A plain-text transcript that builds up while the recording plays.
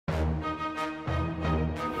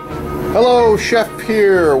Hello, Chef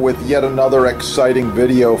here with yet another exciting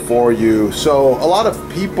video for you. So a lot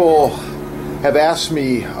of people have asked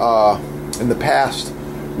me in the past,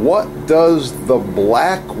 what does the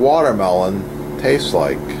black watermelon taste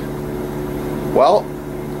like? Well,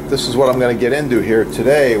 this is what I'm going to get into here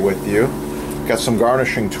today with you. Got some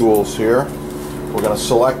garnishing tools here. We're going to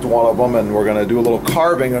select one of them and we're going to do a little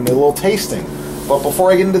carving and a little tasting. But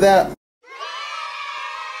before I get into that,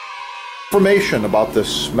 information about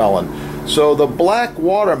this melon. So the black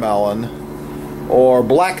watermelon, or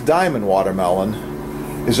black diamond watermelon,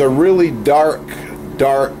 is a really dark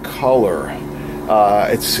color.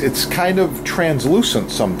 It's kind of translucent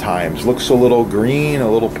sometimes. Looks a little green, a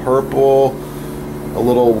little purple, a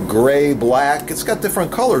little gray, black. It's got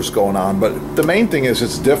different colors going on, but the main thing is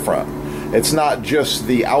it's different. It's not just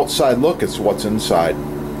the outside look, it's what's inside.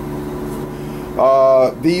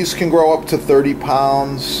 These can grow up to 30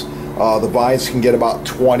 pounds. The vines can get about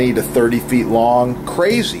 20 to 30 feet long.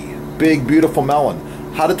 Crazy, big, beautiful melon.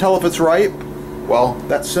 How to tell if it's ripe? Well,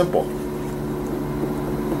 that's simple.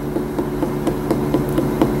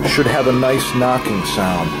 Should have a nice knocking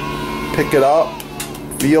sound. Pick it up,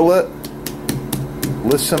 feel it,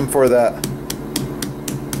 listen for that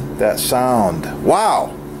sound.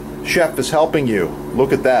 Wow, Chef is helping you.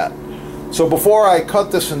 Look at that. So before I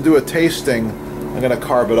cut this and do a tasting, I'm going to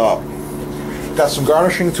carve it up. Got some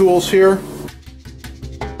garnishing tools here.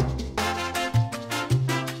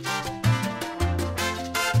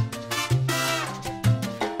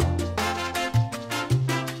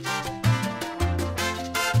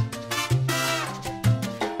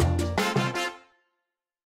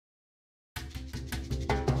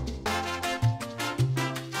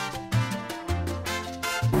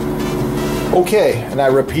 Okay, and I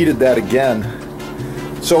repeated that again.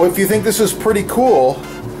 So if you think this is pretty cool,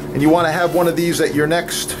 and you want to have one of these at your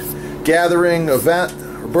next gathering, event,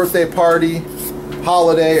 or birthday party,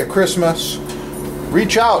 holiday, or Christmas,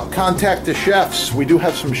 reach out, contact the chefs. We do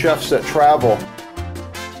have some chefs that travel.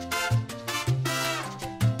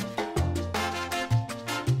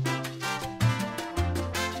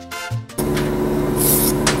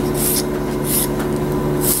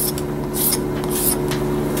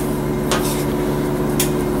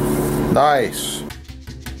 Nice.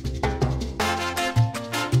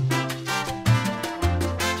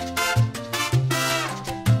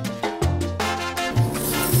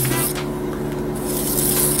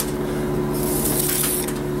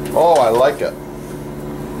 Oh, I like it.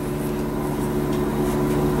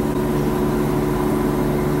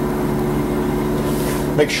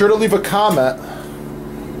 Make sure to leave a comment.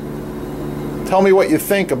 Tell me what you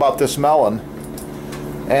think about this melon.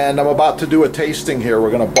 And I'm about to do a tasting here.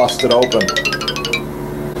 We're going to bust it open.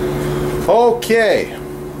 Okay.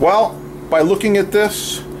 Well, by looking at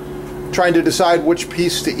this, trying to decide which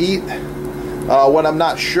piece to eat, when I'm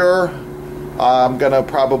not sure, I'm going to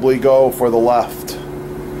probably go for the left.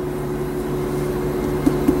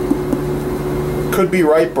 Could be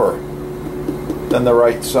riper than the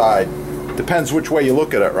right side. Depends which way you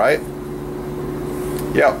look at it, right?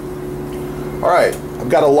 Yep. Alright, I've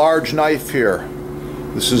got a large knife here.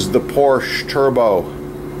 This is the Porsche Turbo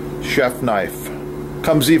chef knife.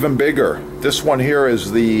 Comes even bigger. This one here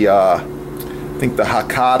is the, I think the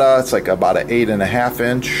Hakata. It's like about an 8.5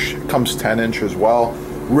 inch. It comes 10 inch as well.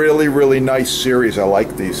 Really, really nice series. I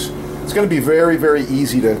like these. It's going to be very, very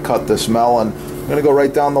easy to cut this melon. I'm going to go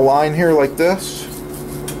right down the line here like this.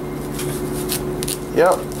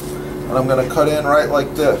 Yep. And I'm going to cut in right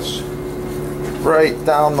like this. Right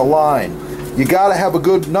down the line. You got to have a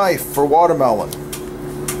good knife for watermelon.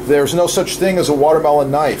 There's no such thing as a watermelon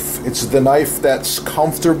knife. It's the knife that's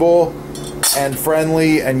comfortable and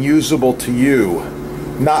friendly and usable to you.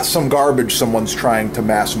 Not some garbage someone's trying to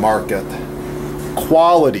mass market.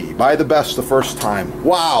 Quality. Buy the best the first time.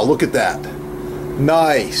 Wow, look at that.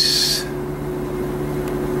 Nice.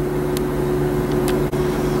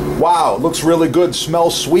 Wow, looks really good,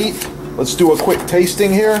 smells sweet. Let's do a quick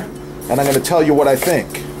tasting here, and I'm going to tell you what I think.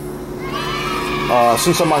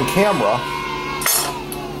 Since I'm on camera,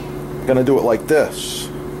 I'm going to do it like this.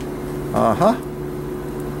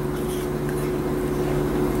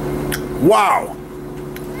 Wow!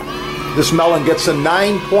 This melon gets a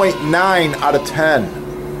 9.9 out of 10.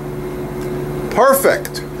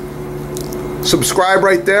 Perfect! Subscribe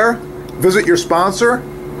right there. Visit your sponsor.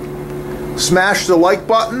 Smash the like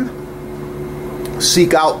button.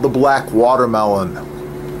 Seek out the black watermelon.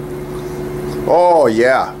 Oh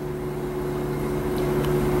yeah.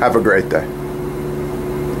 Have a great day.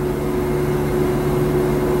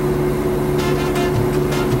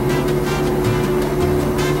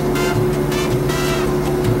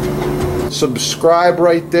 subscribe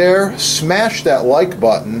right there, smash that like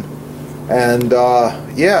button, and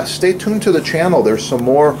yeah, stay tuned to the channel. There's some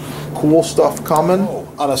more cool stuff coming.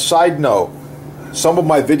 On a side note, some of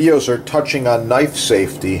my videos are touching on knife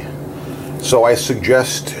safety, so I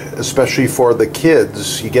suggest, especially for the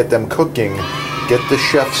kids, you get them cooking, get the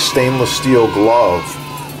chef's stainless steel glove.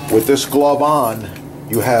 With this glove on,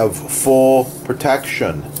 you have full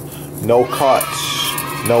protection, no cuts,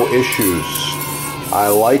 no issues. I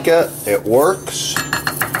like it, it works,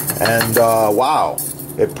 and wow,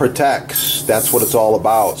 it protects. That's what it's all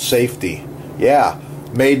about, safety. Yeah,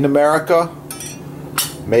 made in America,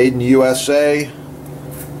 made in USA,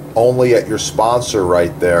 only at your sponsor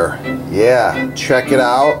right there. Yeah, check it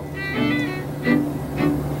out.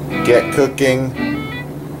 Get cooking.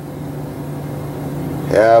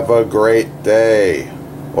 Have a great day.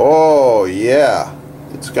 Oh yeah,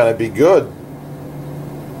 it's gonna be good.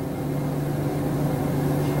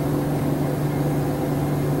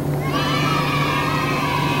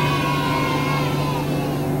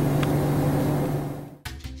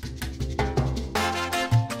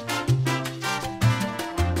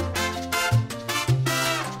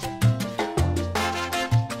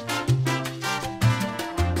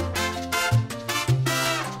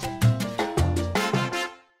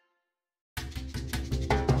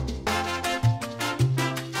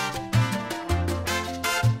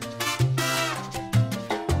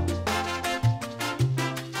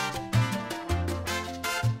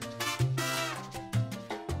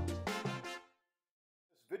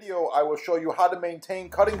 Video, I will show you how to maintain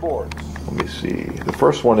cutting boards. Let me see. The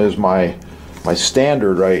first one is my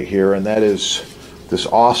standard right here, and that is this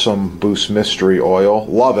awesome Boost Mystery Oil.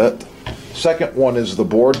 Love it. Second one is the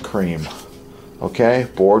board cream. Okay,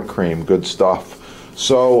 board cream, good stuff.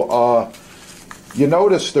 So you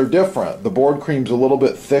notice they're different. The board cream's a little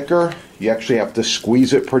bit thicker. You actually have to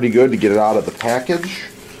squeeze it pretty good to get it out of the package.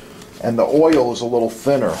 And the oil is a little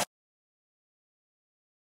thinner.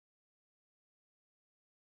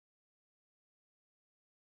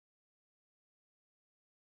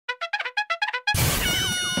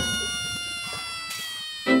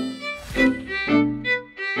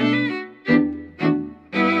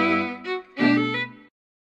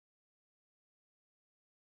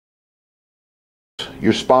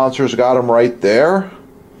 Your sponsor's got them right there.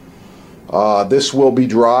 This will be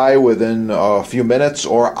dry within a few minutes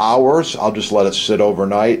or hours. I'll just let it sit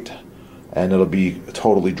overnight and it'll be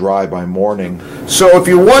totally dry by morning. So if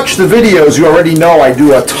you watch the videos, you already know I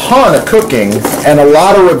do a ton of cooking and a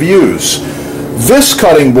lot of reviews. This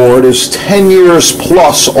cutting board is 10 years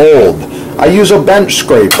plus old. I use a bench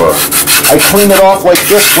scraper. I clean it off like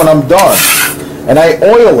this when I'm done. And I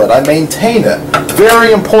oil it, I maintain it.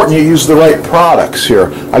 Very important you use the right products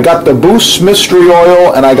here. I got the Boost Mystery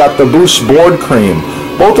Oil and I got the Boost Board Cream.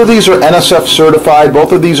 Both of these are NSF certified,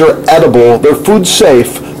 both of these are edible, they're food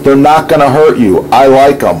safe, they're not going to hurt you. I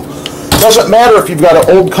like them. Doesn't matter if you've got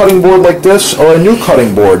an old cutting board like this or a new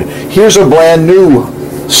cutting board. Here's a brand new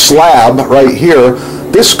slab right here.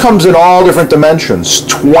 This comes in all different dimensions,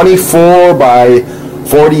 24 by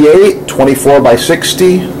 48, 24 by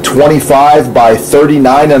 60, 25 by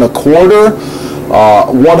 39 and a quarter,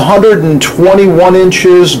 121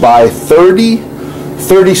 inches by 30,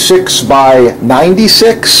 36 by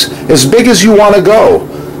 96, as big as you want to go.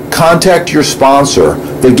 Contact your sponsor.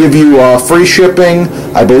 They give you free shipping.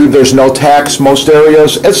 I believe there's no tax most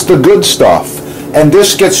areas. It's the good stuff. And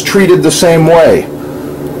this gets treated the same way.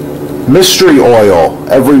 Mystery oil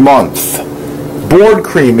every month. Board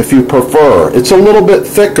cream if you prefer. It's a little bit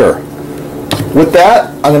thicker. With that,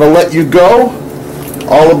 I'm going to let you go.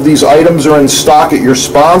 All of these items are in stock at your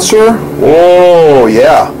sponsor. Oh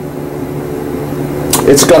yeah.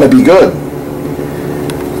 It's going to be good.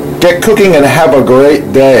 Get cooking and have a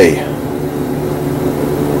great day.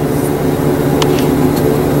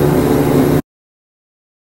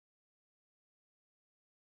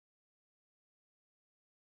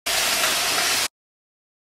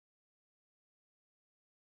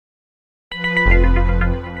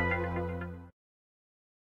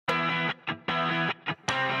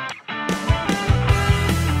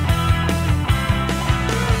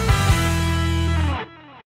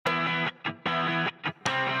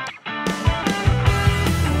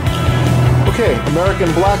 Okay,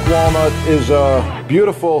 American black walnut is a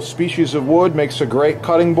beautiful species of wood, makes a great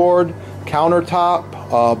cutting board, countertop,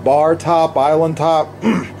 bar top, island top,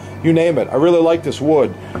 you name it. I really like this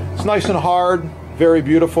wood. It's nice and hard, very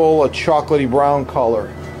beautiful, a chocolatey brown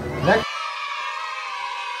color. Next,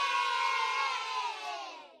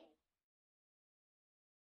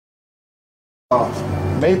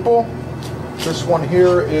 maple. This one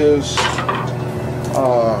here is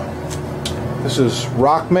This is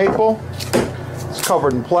rock maple. It's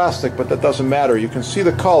covered in plastic, but that doesn't matter. You can see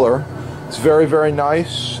the color. It's very, very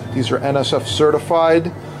nice. These are NSF certified.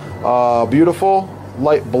 Beautiful,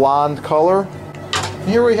 light blonde color.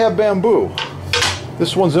 Here we have bamboo.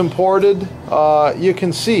 This one's imported. You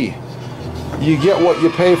can see. You get what you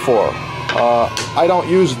pay for. I don't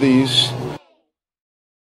use these.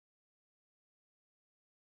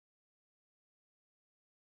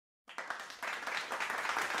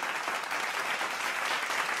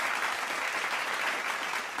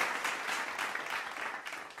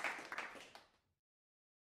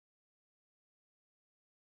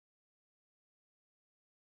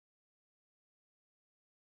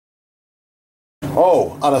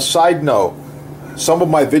 Oh, on a side note, some of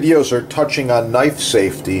my videos are touching on knife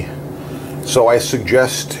safety, so I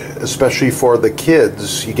suggest, especially for the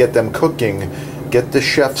kids, you get them cooking, get the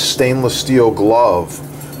chef's stainless steel glove.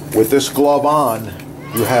 With this glove on,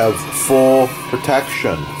 you have full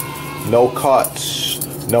protection, no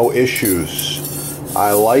cuts, no issues.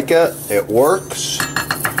 I like it, it works,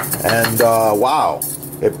 and wow,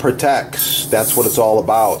 it protects. That's what it's all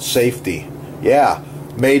about, safety. Yeah,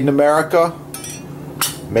 made in America.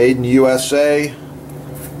 Made in USA,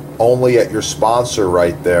 only at your sponsor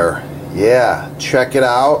right there. Yeah, check it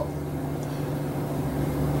out.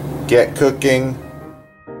 Get cooking.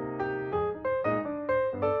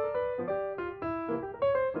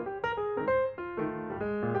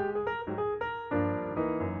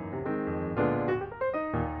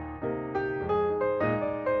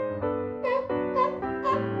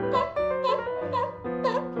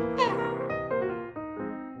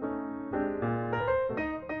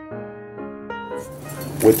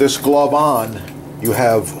 With this glove on, you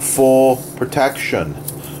have full protection,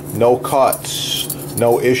 no cuts,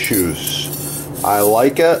 no issues. I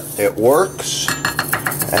like it, it works,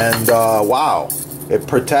 and wow, it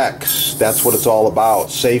protects. That's what it's all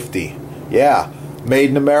about, safety. Yeah,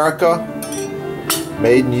 made in America,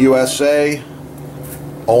 made in USA,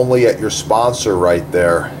 only at your sponsor right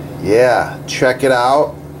there. Yeah, check it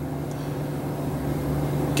out.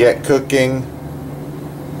 Get cooking.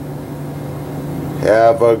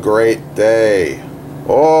 Have a great day.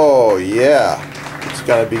 Oh yeah, it's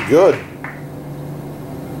gonna be good.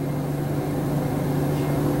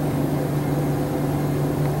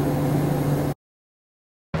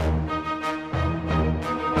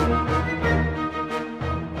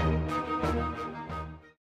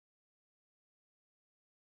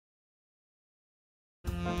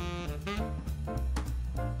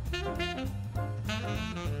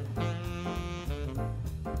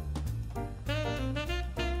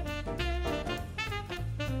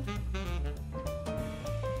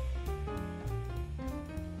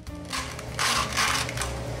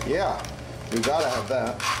 Yeah, we gotta have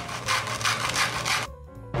that.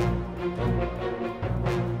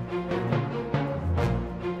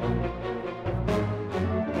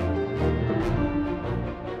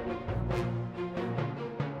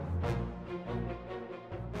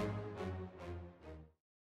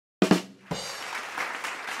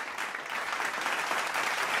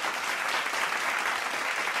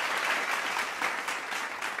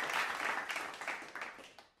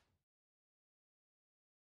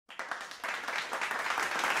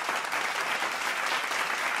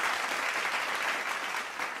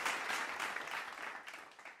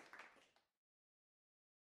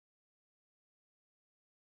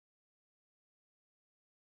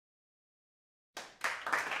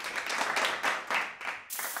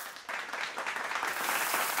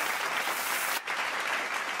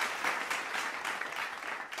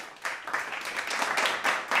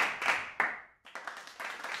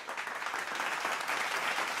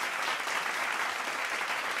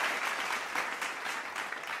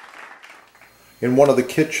 In one of the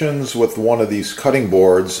kitchens with one of these cutting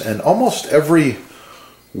boards, and almost every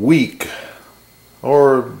week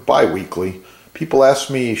or bi-weekly people ask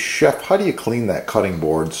me, Chef, how do you clean that cutting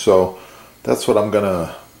board? So that's what I'm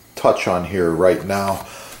gonna touch on here right now.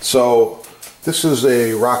 So this is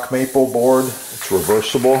a rock maple board. It's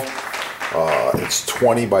reversible. It's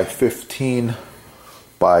 20 by 15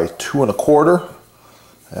 by 2 1/4,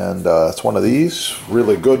 and it's one of these.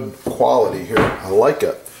 Really good quality here. I like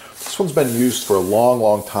it. This one's been used for a long,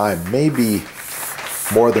 long time, maybe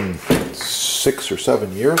more than 6 or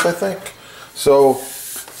 7 years, I think. So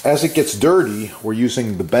as it gets dirty, we're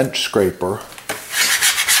using the bench scraper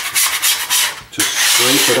to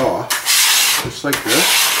scrape it off, just like this.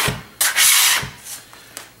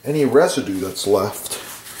 Any residue that's left,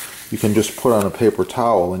 you can just put on a paper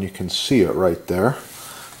towel and you can see it right there.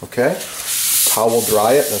 Okay, towel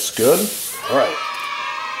dry it, that's good. All right.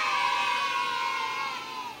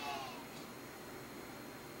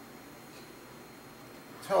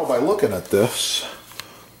 Tell by looking at this,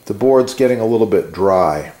 the board's getting a little bit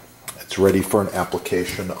dry. It's ready for an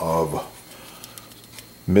application of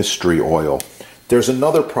mystery oil. There's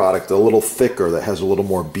another product, a little thicker, that has a little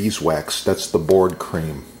more beeswax. That's the board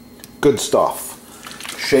cream. Good stuff.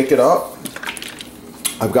 Shake it up.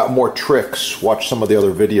 I've got more tricks. Watch some of the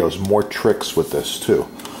other videos. More tricks with this too.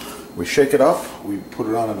 We shake it up. We put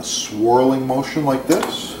it on in a swirling motion like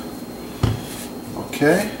this.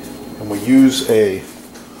 Okay. And we use a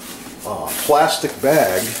plastic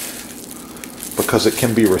bag because it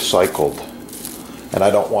can be recycled. And I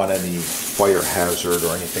don't want any fire hazard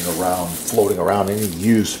or anything around, floating around, any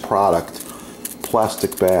used product.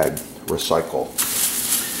 Plastic bag, recycle.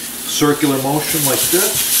 Circular motion like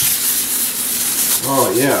this.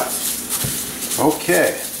 Oh yeah.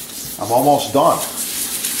 Okay. I'm almost done.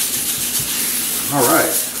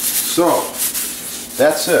 Alright. So,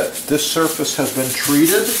 that's it. This surface has been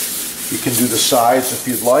treated. You can do the sides if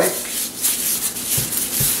you'd like.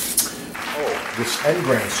 Oh, this end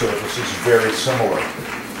grain surface is very similar.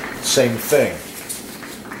 Same thing.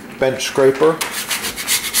 Bench scraper.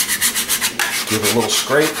 Give it a little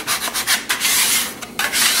scrape.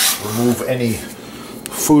 Remove any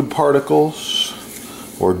food particles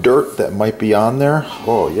or dirt that might be on there.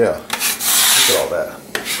 Oh yeah. Look at all that.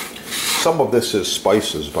 Some of this is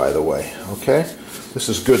spices, by the way. Okay? This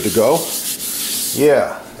is good to go.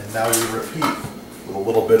 Yeah. And now you repeat with a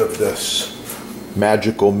little bit of this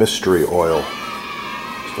magical mystery oil.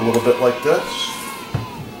 Just a little bit like this.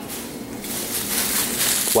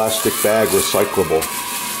 Plastic bag, recyclable.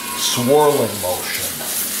 Swirling motion.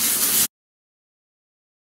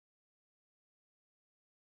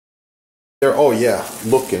 There, oh yeah,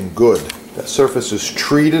 looking good. That surface is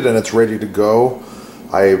treated and it's ready to go.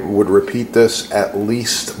 I would repeat this at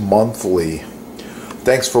least monthly.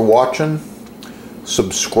 Thanks for watching.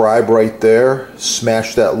 Subscribe right there.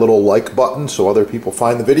 Smash that little like button so other people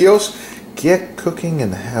find the videos. Get cooking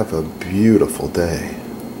and have a beautiful day.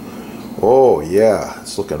 Oh yeah,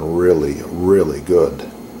 it's looking really, really good.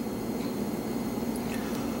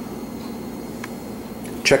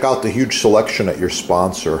 Check out the huge selection at your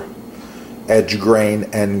sponsor. Edge grain,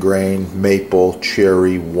 end grain, maple,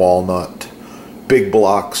 cherry, walnut, big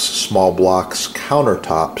blocks, small blocks,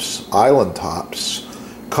 countertops, island tops,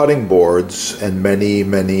 cutting boards, and many,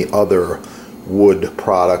 many other wood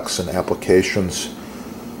products and applications.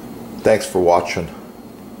 Thanks for watching.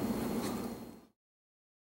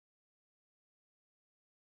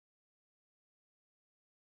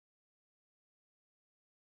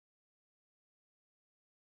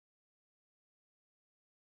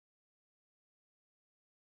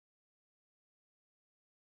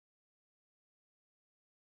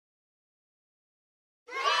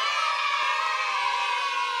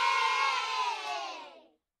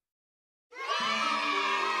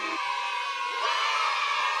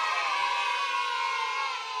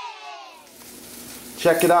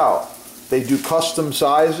 Check it out. They do custom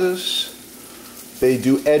sizes. They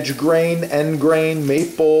do edge grain, end grain,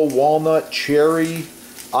 maple, walnut, cherry,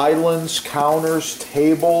 islands, counters,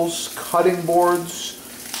 tables, cutting boards,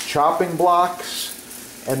 chopping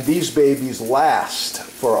blocks, and these babies last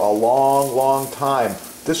for a long, long time.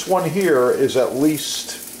 This one here is at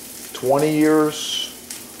least 20 years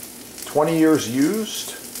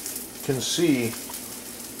used. You can see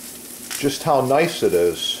just how nice it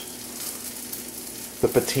is. The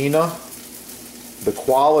patina, the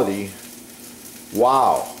quality,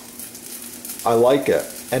 wow, I like it.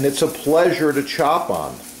 And it's a pleasure to chop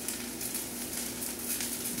on.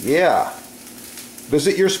 Yeah.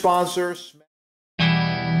 Visit your sponsors.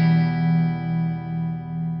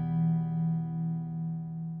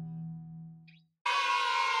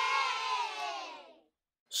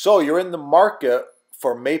 So you're in the market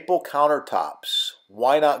for maple countertops.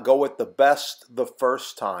 Why not go with the best the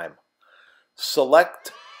first time?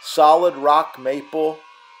 Select solid rock maple,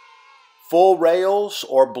 full rails,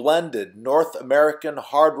 or blended North American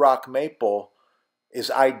hard rock maple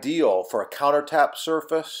is ideal for a countertop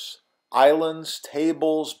surface, islands,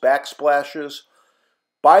 tables, backsplashes.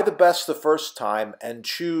 Buy the best the first time and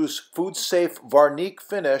choose food safe Varnique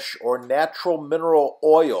finish or natural mineral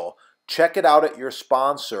oil. Check it out at your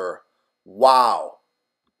sponsor. Wow.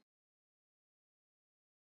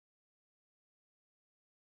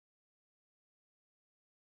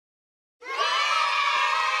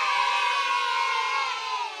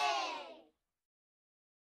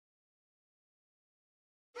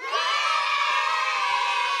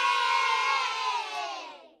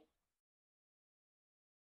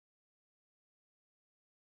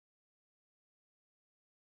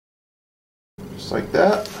 Just like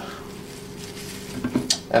that.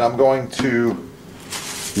 And I'm going to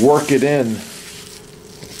work it in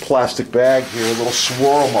plastic bag here, a little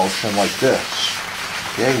swirl motion like this.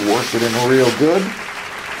 Okay, work it in real good.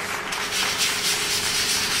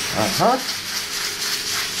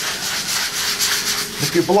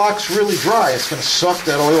 If your block's really dry, it's going to suck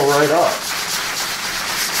that oil right up.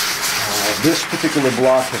 This particular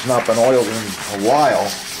block has not been oiled in a while,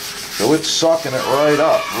 so it's sucking it right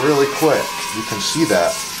up really quick. You can see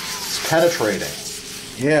that. It's penetrating.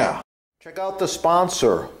 Yeah. Check out the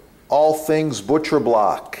sponsor, All Things Butcher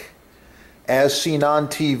Block. As seen on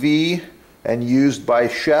TV and used by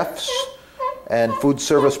chefs and food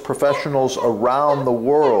service professionals around the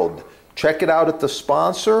world. Check it out at the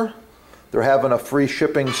sponsor. They're having a free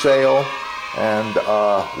shipping sale, and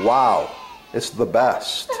wow, it's the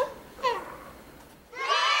best.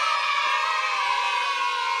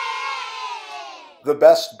 The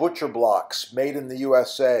best butcher blocks made in the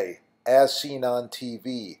USA, as seen on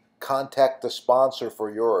TV. Contact the sponsor for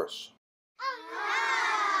yours.